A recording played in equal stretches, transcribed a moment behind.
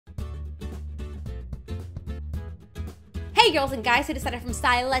Hey girls and guys, it is Sada from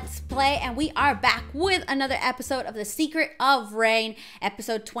ZaiLetsPlay, and we are back with another episode of The Secret of Rain,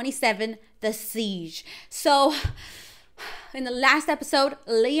 episode 27, The Siege. So, in the last episode,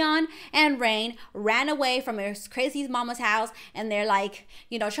 Leon and Rain ran away from his crazy mama's house, and they're like,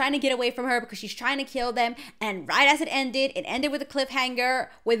 you know, trying to get away from her because she's trying to kill them. And right as it ended with a cliffhanger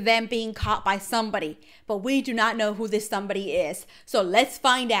with them being caught by somebody. But we do not know who this somebody is. So let's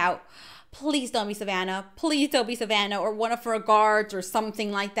find out. Please don't be Savannah. Please don't be Savannah or one of her guards or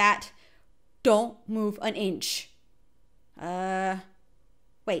something like that. Don't move an inch. Wait,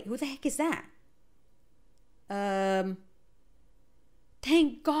 who the heck is that?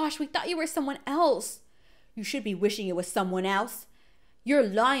 Thank gosh, we thought you were someone else. You should be wishing it was someone else. You're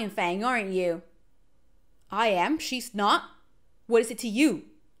Lion Fang, aren't you? I am. She's not. What is it to you?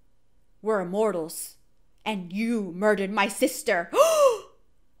 We're immortals. And you murdered my sister.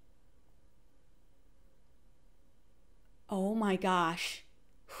 Oh my gosh.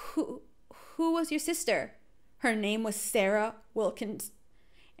 Who was your sister? Her name was Sarah Wilkins.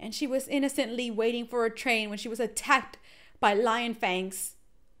 And she was innocently waiting for a train when she was attacked by Lion Fangs.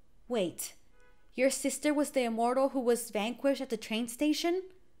 Wait, your sister was the immortal who was vanquished at the train station?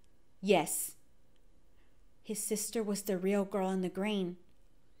 Yes. His sister was the real girl in the grain.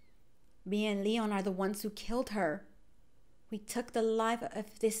 Me and Leon are the ones who killed her. We took the life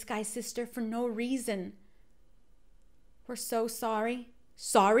of this guy's sister for no reason. We're so sorry.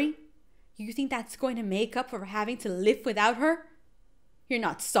 Sorry? You think that's going to make up for having to live without her? You're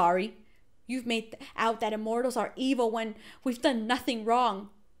not sorry. You've made out that immortals are evil when we've done nothing wrong.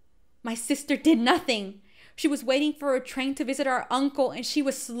 My sister did nothing. She was waiting for a train to visit our uncle and she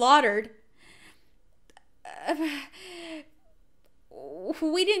was slaughtered.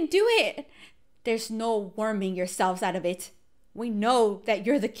 We didn't do it. There's no worming yourselves out of it. We know that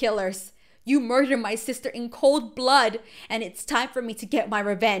you're the killers. You murdered my sister in cold blood, and it's time for me to get my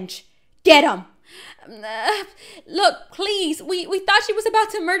revenge. Get him! Look, please, we thought she was about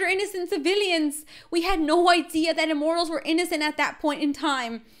to murder innocent civilians. We had no idea that immortals were innocent at that point in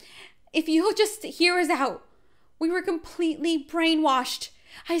time. If you'll just hear us out. We were completely brainwashed.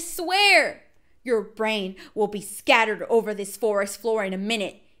 I swear. Your brain will be scattered over this forest floor in a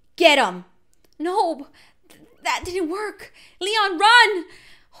minute. Get him! No, that didn't work. Leon, run!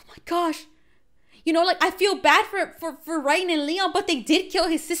 Oh my gosh. You know, like, I feel bad for Rain and Leon, but they did kill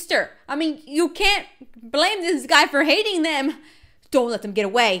his sister. I mean, you can't blame this guy for hating them. Don't let them get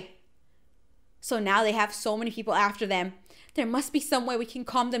away. So now they have so many people after them. There must be some way we can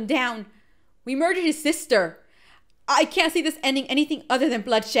calm them down. We murdered his sister. I can't see this ending anything other than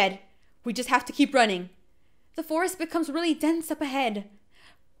bloodshed. We just have to keep running. The forest becomes really dense up ahead.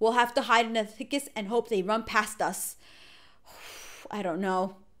 We'll have to hide in the thickets and hope they run past us. I don't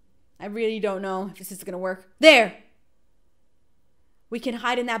know. I really don't know if this is going to work. There! We can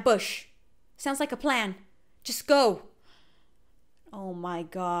hide in that bush. Sounds like a plan. Just go. Oh my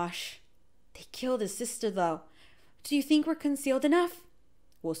gosh. They killed his sister though. Do you think we're concealed enough?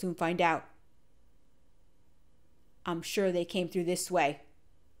 We'll soon find out. I'm sure they came through this way.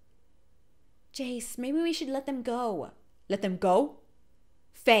 Jace, maybe we should let them go. Let them go?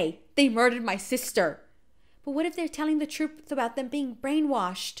 Faye, they murdered my sister. But what if they're telling the truth about them being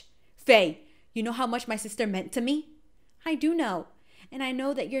brainwashed? Faye, you know how much my sister meant to me? I do know. And I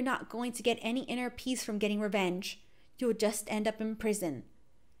know that you're not going to get any inner peace from getting revenge. You'll just end up in prison.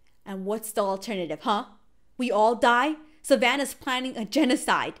 And what's the alternative, huh? We all die? Savannah's planning a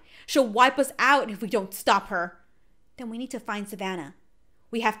genocide. She'll wipe us out if we don't stop her. Then we need to find Savannah.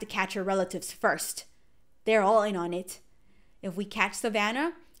 We have to catch her relatives first. They're all in on it. If we catch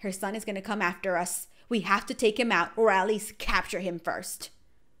Savannah, her son is going to come after us. We have to take him out, or at least capture him first.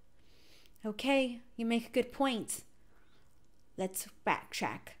 Okay, you make a good point. Let's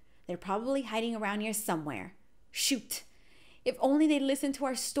backtrack. They're probably hiding around here somewhere. Shoot. If only they'd listened to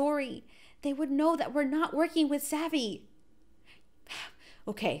our story, they would know that we're not working with Savvy.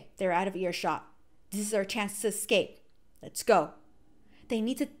 Okay, they're out of earshot. This is our chance to escape. Let's go. They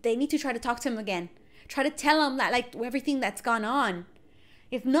need to try to talk to him again. Try to tell him that, like, everything that's gone on.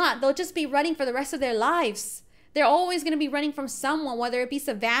 If not, they'll just be running for the rest of their lives. They're always going to be running from someone, whether it be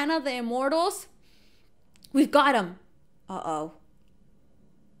Savannah, the Immortals. We've got them. Uh-oh.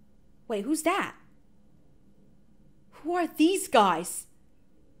 Wait, who's that? Who are these guys?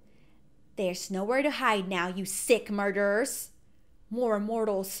 There's nowhere to hide now, you sick murderers. More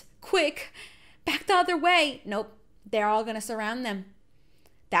Immortals. Quick! Back the other way. Nope. They're all going to surround them.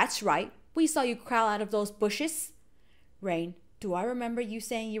 That's right. We saw you crawl out of those bushes. Rain, do I remember you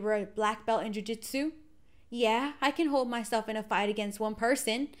saying you were a black belt in jiu-jitsu? Yeah, I can hold myself in a fight against one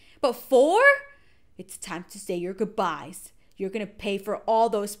person. But 4? It's time to say your goodbyes. You're gonna pay for all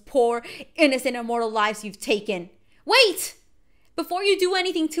those poor, innocent, immortal lives you've taken. Wait! Before you do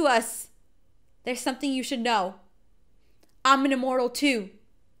anything to us, there's something you should know. I'm an immortal too.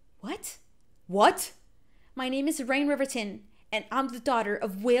 What? What? My name is Rain Riverston, and I'm the daughter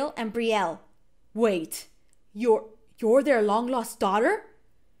of Will and Brielle. Wait, you're their long-lost daughter?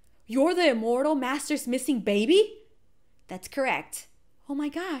 You're the immortal master's missing baby? That's correct. Oh my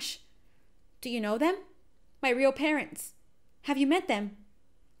gosh. Do you know them? My real parents. Have you met them?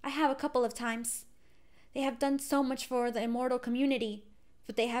 I have a couple of times. They have done so much for the immortal community,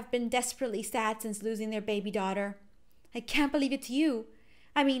 but they have been desperately sad since losing their baby daughter. I can't believe it to you.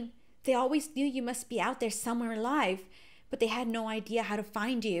 I mean, they always knew you must be out there somewhere alive, but they had no idea how to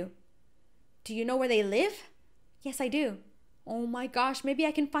find you. Do you know where they live? Yes, I do. Oh my gosh, maybe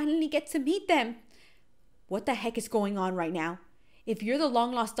I can finally get to meet them. What the heck is going on right now? If you're the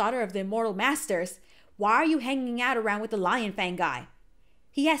long-lost daughter of the immortal masters, why are you hanging out around with the Lion Fang guy?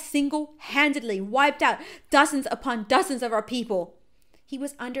 He has single-handedly wiped out dozens upon dozens of our people. He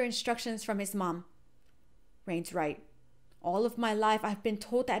was under instructions from his mom. Rain's right. All of my life, I've been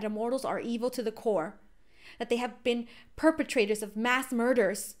told that immortals are evil to the core, that they have been perpetrators of mass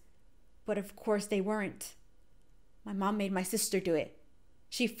murders. But of course they weren't. My mom made my sister do it.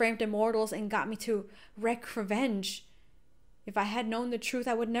 She framed immortals and got me to wreak revenge. If I had known the truth,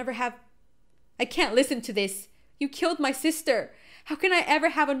 I would never have... I can't listen to this. You killed my sister. How can I ever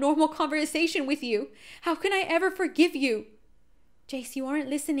have a normal conversation with you? How can I ever forgive you? Jace, you aren't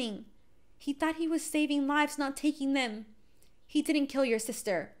listening. He thought he was saving lives, not taking them. He didn't kill your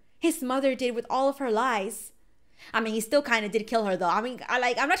sister. His mother did with all of her lies. I mean, he still kind of did kill her, though. I mean,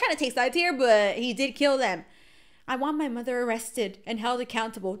 I'm not trying to take sides here, but he did kill them. I want my mother arrested and held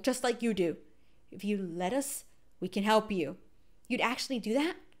accountable, just like you do. If you let us, we can help you. You'd actually do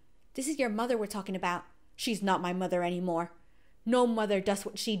that? This is your mother we're talking about. She's not my mother anymore. No mother does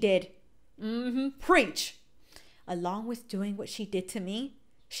what she did. Preach. Along with doing what she did to me,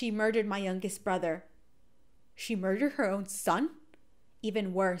 she murdered my youngest brother. She murdered her own son?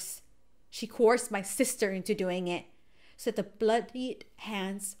 Even worse, she coerced my sister into doing it, so that the bloodied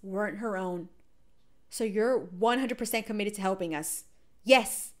hands weren't her own. So you're 100% committed to helping us?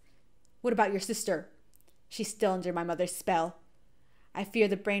 Yes. What about your sister? She's still under my mother's spell. I fear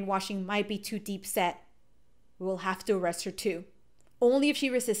the brainwashing might be too deep set. We will have to arrest her too. Only if she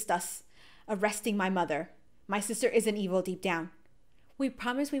resists us arresting my mother. My sister isn't evil deep down. We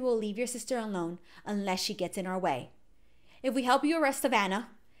promise we will leave your sister alone unless she gets in our way. If we help you arrest Savannah,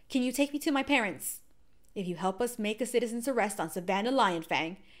 can you take me to my parents? If you help us make a citizen's arrest on Savannah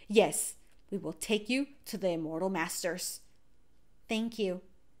Lionfang, yes, we will take you to the immortal masters. Thank you.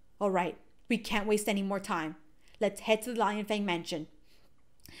 All right, we can't waste any more time. Let's head to the Lionfang mansion.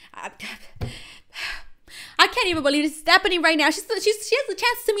 I can't even believe this is happening right now. She has the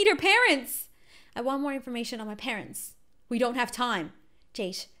chance to meet her parents. I want more information on my parents. We don't have time.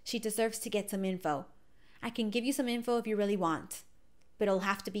 Jace, she deserves to get some info. I can give you some info if you really want, but it'll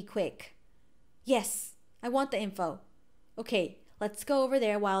have to be quick. Yes, I want the info. Okay, let's go over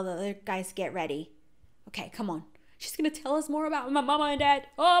there while the other guys get ready. Okay, come on. She's gonna tell us more about my mama and dad.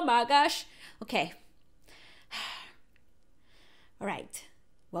 Oh my gosh. Okay. All right.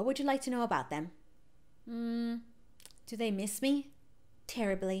 What would you like to know about them? Do they miss me?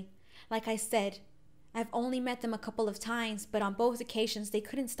 Terribly. Like I said, I've only met them a couple of times, but on both occasions they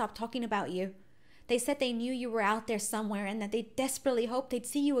couldn't stop talking about you. They said they knew you were out there somewhere and that they desperately hoped they'd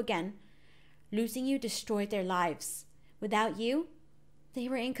see you again. Losing you destroyed their lives. Without you, they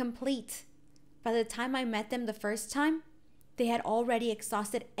were incomplete. By the time I met them the first time, they had already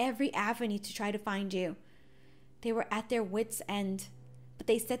exhausted every avenue to try to find you. They were at their wits' end, but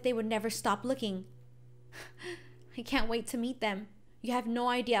they said they would never stop looking. I can't wait to meet them. You have no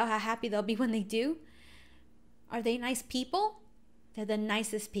idea how happy they'll be when they do. Are they nice people? They're the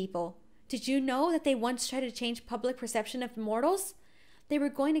nicest people. Did you know that they once tried to change public perception of immortals? They were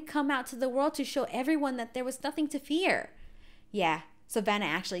going to come out to the world to show everyone that there was nothing to fear. Yeah, Savannah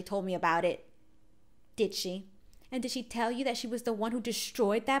actually told me about it. Did she? And did she tell you that she was the one who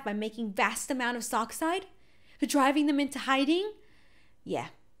destroyed that by making vast amount of Sockside? Driving them into hiding? Yeah,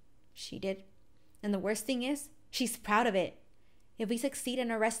 she did. And the worst thing is, she's proud of it. If we succeed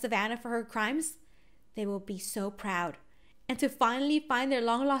and arrest Savannah for her crimes, they will be so proud. And to finally find their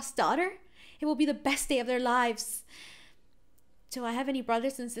long-lost daughter, it will be the best day of their lives. Do I have any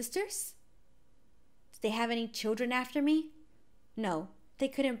brothers and sisters? Do they have any children after me? No, they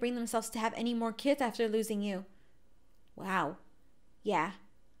couldn't bring themselves to have any more kids after losing you. Wow. Yeah.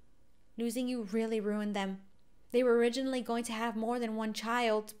 Losing you really ruined them. They were originally going to have more than one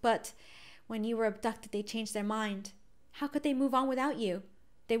child, but When you were abducted, they changed their mind. How could they move on without you?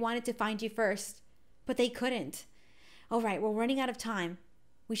 They wanted to find you first, but they couldn't. All right, we're running out of time.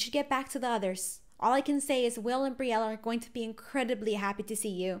 We should get back to the others. All I can say is Will and Brielle are going to be incredibly happy to see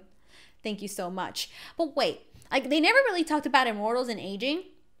you. Thank you so much. But wait, they never really talked about immortals and aging.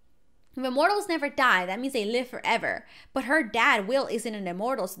 If immortals never die, that means they live forever. But her dad, Will, isn't an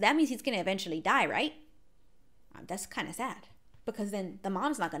immortal, so that means he's going to eventually die, right? That's kind of sad, because then the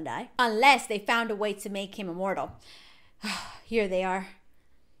mom's not going to die. Unless they found a way to make him immortal. Here they are.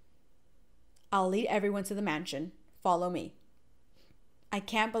 I'll lead everyone to the mansion. Follow me. I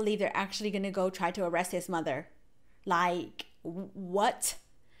can't believe they're actually going to go try to arrest his mother. Like, what?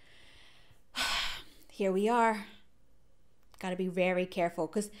 Here we are. Gotta be very careful,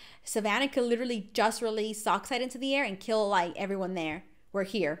 because Savannah could literally just release Sockside into the air and kill, like, everyone there. We're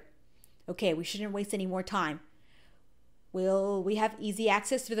here. Okay, we shouldn't waste any more time. Will we have easy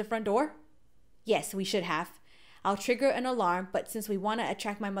access through the front door? Yes, we should have. I'll trigger an alarm, but since we want to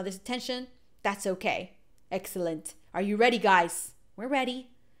attract my mother's attention, that's okay. Excellent. Are you ready, guys? We're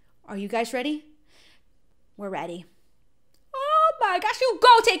ready. Are you guys ready? We're ready. Oh my gosh, you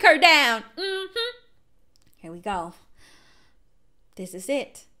go take her down. Here we go. This is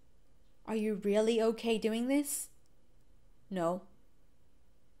it. Are you really okay doing this? No.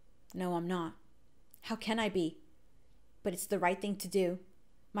 No, I'm not. How can I be? But it's the right thing to do.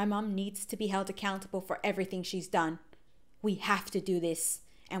 My mom needs to be held accountable for everything she's done. We have to do this,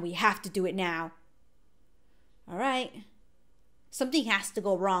 and we have to do it now. All right. Something has to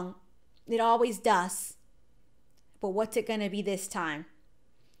go wrong. It always does. But what's it gonna be this time?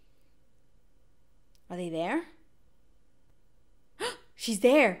 Are they there? She's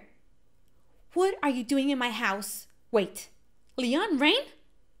there. What are you doing in my house? Wait, Leon, Rain?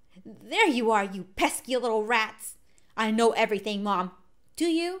 There you are, you pesky little rats. I know everything, Mom. Do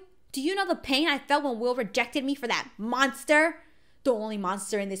you? Do you know the pain I felt when Will rejected me for that monster? The only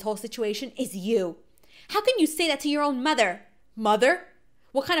monster in this whole situation is you. How can you say that to your own mother? Mother?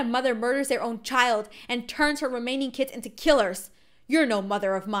 What kind of mother murders their own child and turns her remaining kids into killers? You're no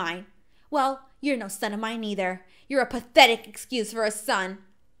mother of mine. Well, you're no son of mine either. You're a pathetic excuse for a son.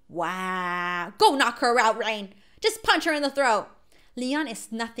 Wow. Go knock her out, Rain. Just punch her in the throat. Leon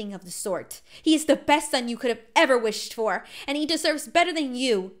is nothing of the sort. He is the best son you could have ever wished for, and he deserves better than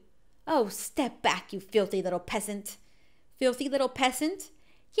you. Oh, step back, you filthy little peasant. Filthy little peasant?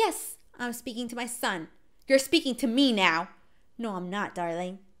 Yes, I'm speaking to my son. You're speaking to me now. No, I'm not,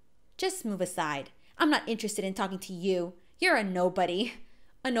 darling. Just move aside. I'm not interested in talking to you. You're a nobody.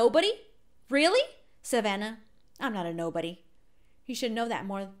 A nobody? Really? Savannah, I'm not a nobody. You should know that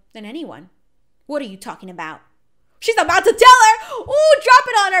more than anyone. What are you talking about? She's about to tell her! Ooh, drop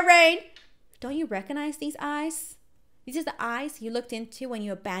it on her, Rain! Don't you recognize these eyes? These are the eyes you looked into when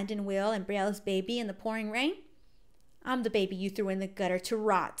you abandoned Will and Brielle's baby in the pouring rain? I'm the baby you threw in the gutter to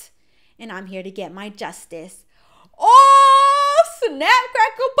rot, and I'm here to get my justice. Oh, snap,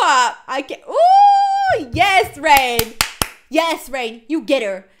 crackle, pop! I can't. Ooh, yes, Rain! Yes, Rain, you get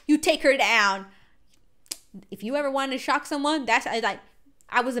her. You take her down. If you ever wanted to shock someone, that's like,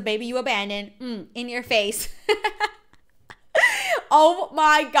 I was a baby you abandoned. In your face. Oh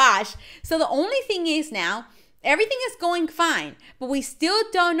my gosh. So the only thing is now, everything is going fine, but we still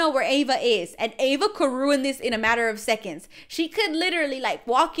don't know where Ava is. And Ava could ruin this in a matter of seconds. She could literally like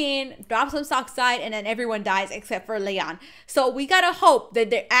walk in, drop some Sockside, and then everyone dies except for Leon. So we gotta hope that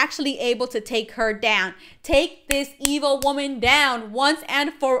they're actually able to take her down. Take this evil woman down once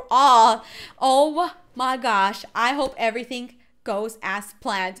and for all. Oh my gosh. I hope everything goes as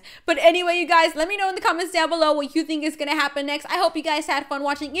planned. But anyway, you guys, let me know in the comments down below what you think is going to happen next. I hope you guys had fun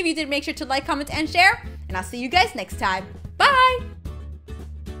watching. If you did, make sure to like, comment, and share. And I'll see you guys next time. Bye!